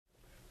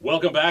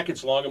Welcome back.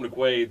 It's Long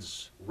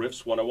McQuade's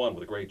Riffs 101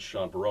 with the great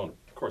Shaun Verreault.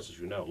 Of course, as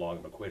you know, Long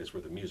McQuade is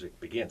where the music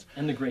begins.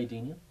 And the great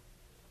Dina.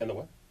 And the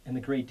what? And the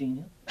great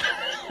Dina.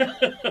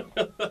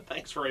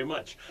 Thanks very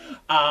much.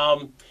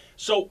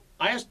 So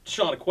I asked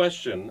Shaun a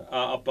question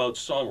about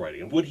songwriting.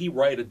 And would he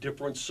write a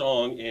different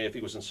song if he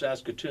was in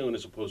Saskatoon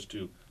as opposed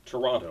to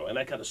Toronto? And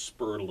that kind of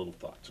spurred a little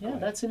thought. Yeah,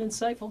 that's an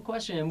insightful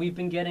question. And we've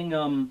been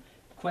getting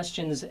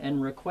questions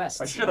and requests.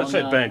 I should have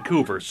said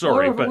Vancouver,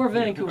 sorry. Or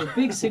Vancouver,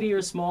 big city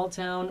or small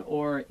town,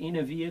 or in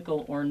a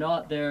vehicle or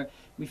not.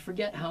 We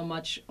forget how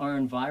much our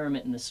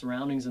environment and the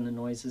surroundings and the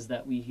noises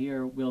that we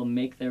hear will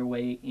make their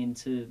way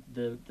into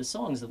the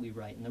songs that we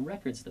write and the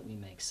records that we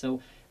make. So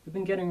we've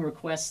been getting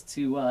requests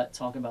to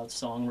talk about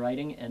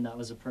songwriting, and that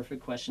was a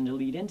perfect question to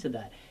lead into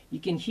that. You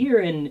can hear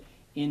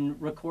in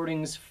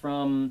recordings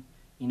from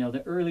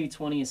the early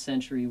 20th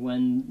century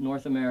when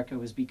North America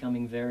was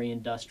becoming very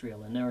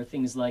industrial, and there were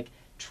things like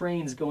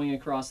trains going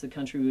across the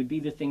country would be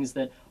the things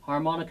that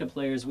harmonica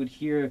players would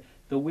hear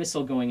the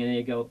whistle going, and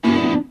they'd go,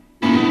 and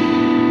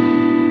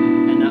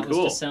that was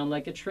to sound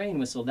like a train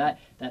whistle. That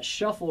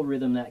shuffle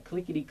rhythm, that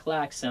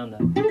clickety-clack sound,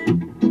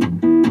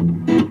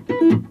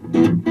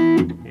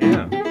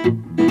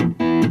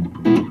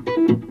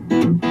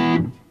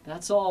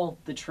 that's all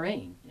the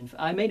train. And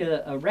I made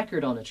a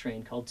record on a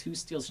train called Two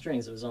Steel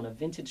Strings. It was on a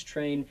vintage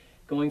train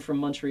going from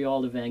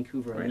Montreal to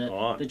Vancouver. Right,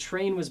 and the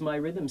train was my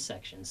rhythm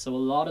section. So a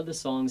lot of the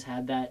songs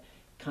had that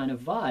kind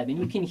of vibe. And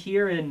you can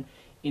hear in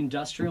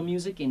industrial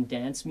music, in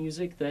dance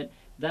music, that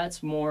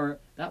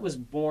was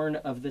born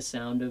of the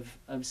sound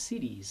of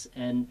cities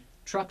and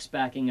trucks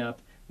backing up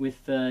with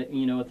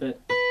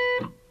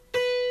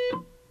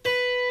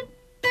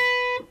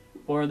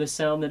or the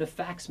sound that a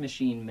fax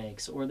machine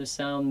makes, or the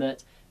sound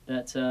that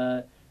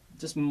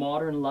just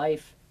modern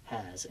life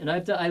has. And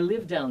I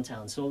live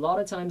downtown, so a lot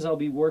of times I'll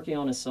be working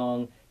on a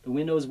song, the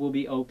windows will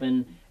be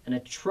open, and a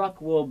truck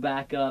will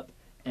back up,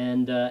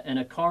 and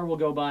a car will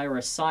go by, or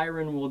a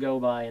siren will go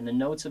by, and the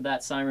notes of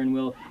that siren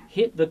will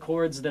hit the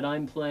chords that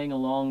I'm playing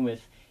along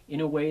with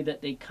in a way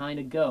that they kind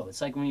of go. It's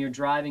like when you're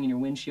driving and your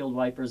windshield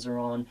wipers are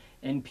on,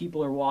 and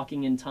people are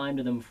walking in time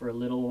to them for a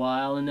little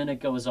while, and then it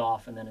goes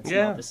off, and then it's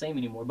not the same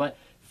anymore. But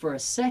for a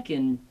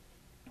second,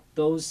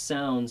 those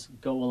sounds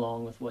go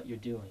along with what you're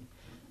doing.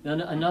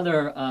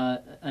 Another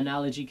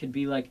analogy could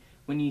be like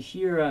when you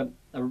hear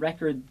a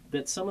record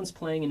that someone's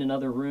playing in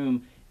another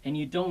room and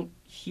you don't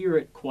hear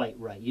it quite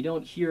right. You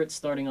don't hear it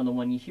starting on the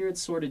one. You hear it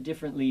sort of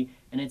differently,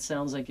 and it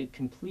sounds like a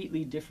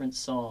completely different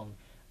song.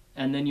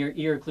 And then your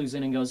ear clues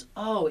in and goes,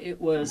 oh, it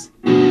was...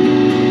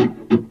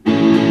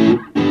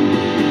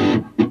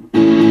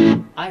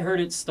 I heard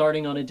it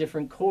starting on a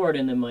different chord,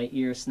 and then my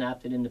ear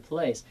snapped it into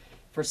place.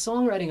 For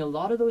songwriting, a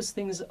lot of those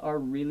things are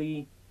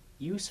really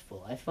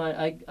useful. I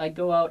find I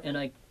go out and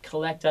I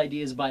collect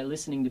ideas by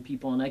listening to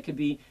people, and I could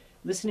be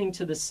listening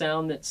to the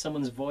sound that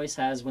someone's voice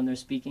has when they're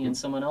speaking and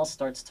someone else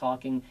starts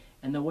talking,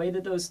 and the way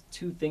that those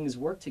two things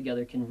work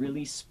together can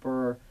really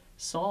spur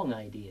song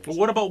ideas. Well,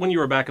 what about when you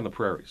were back in the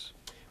prairies?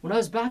 When I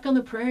was back on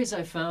the prairies,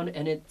 I found,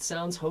 and it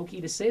sounds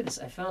hokey to say this,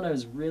 I found I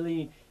was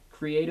really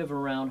creative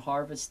around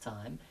harvest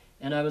time,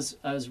 and I was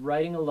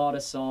writing a lot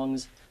of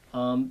songs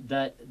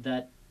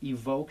that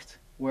evoked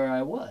where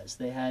I was.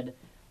 They had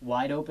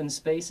wide open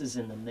spaces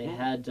in them. They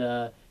had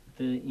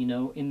in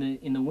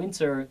the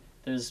winter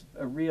there's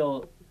a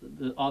real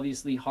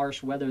obviously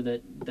harsh weather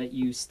that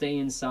you stay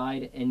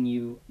inside and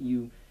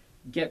you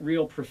get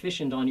real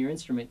proficient on your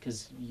instrument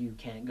because you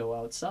can't go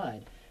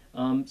outside.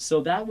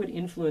 So that would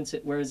influence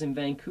it. Whereas in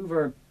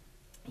Vancouver,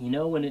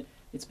 when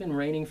it's been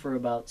raining for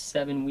about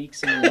 7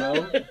 weeks in a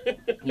row,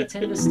 you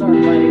tend to start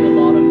writing a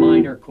lot of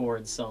minor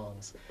chord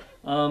songs.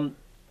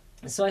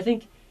 So I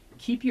think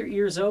keep your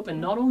ears open,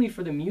 not only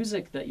for the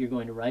music that you're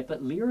going to write,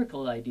 but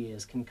lyrical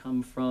ideas can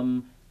come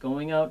from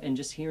going out and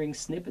just hearing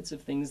snippets of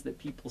things that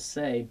people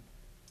say.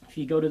 If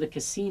you go to the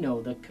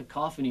casino, the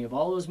cacophony of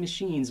all those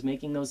machines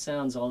making those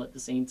sounds all at the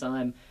same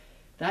time,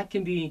 that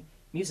can be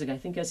music. I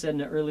think I said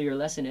in an earlier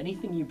lesson,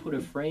 anything you put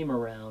a frame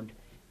around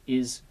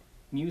is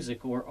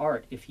music or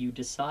art if you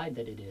decide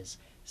that it is.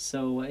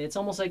 So it's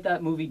almost like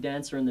that movie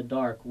Dancer in the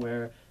Dark,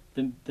 where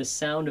the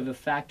sound of a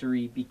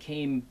factory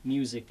became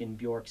music in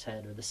Bjork's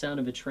head, or the sound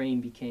of a train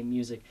became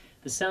music.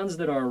 The sounds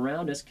that are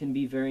around us can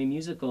be very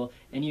musical,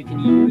 and you can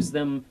use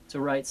them to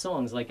write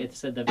songs. Like I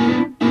said,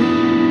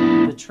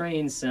 the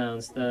train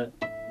sounds, of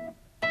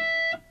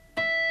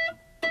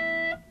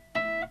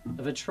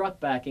a truck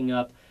backing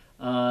up,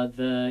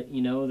 the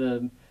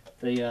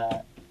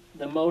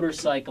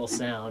motorcycle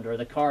sound, or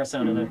the car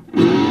sound of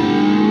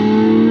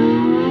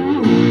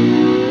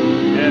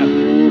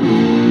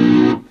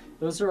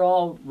Those are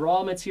all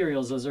raw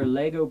materials. Those are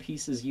Lego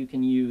pieces you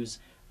can use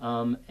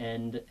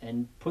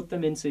and put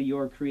them into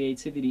your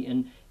creativity.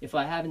 And if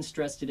I haven't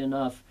stressed it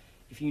enough,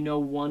 if you know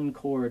one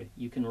chord,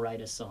 you can write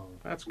a song.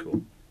 That's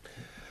cool.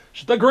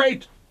 The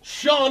great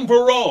Shaun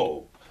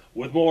Verreault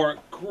with more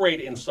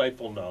great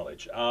insightful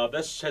knowledge.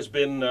 This has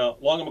been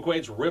Long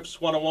McQuade's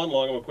Riffs 101,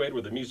 Long McQuade,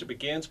 where the music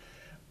begins.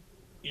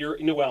 your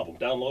new album,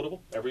 downloadable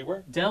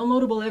everywhere?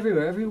 Downloadable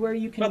everywhere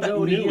you can Not that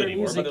go to new hear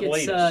anymore, music. but the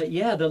It's latest.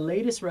 yeah, the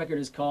latest record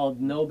is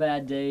called No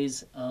Bad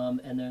Days,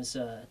 and there's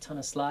a ton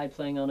of slide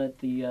playing on it.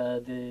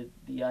 The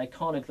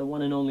iconic, the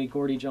one and only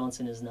Gordie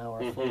Johnson is now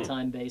our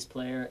full-time bass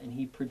player, and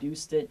he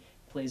produced it.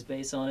 Plays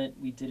bass on it.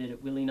 We did it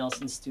at Willie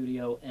Nelson's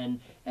studio, and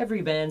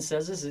every band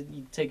says this.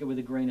 You take it with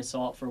a grain of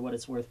salt for what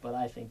it's worth, but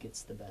I think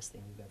it's the best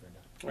thing we've ever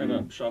done. Right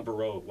on. Shaun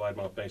Verreault, Wide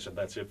Mouth Mason.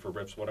 That's it for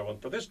Riffs 101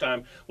 for this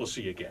time. We'll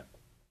see you again.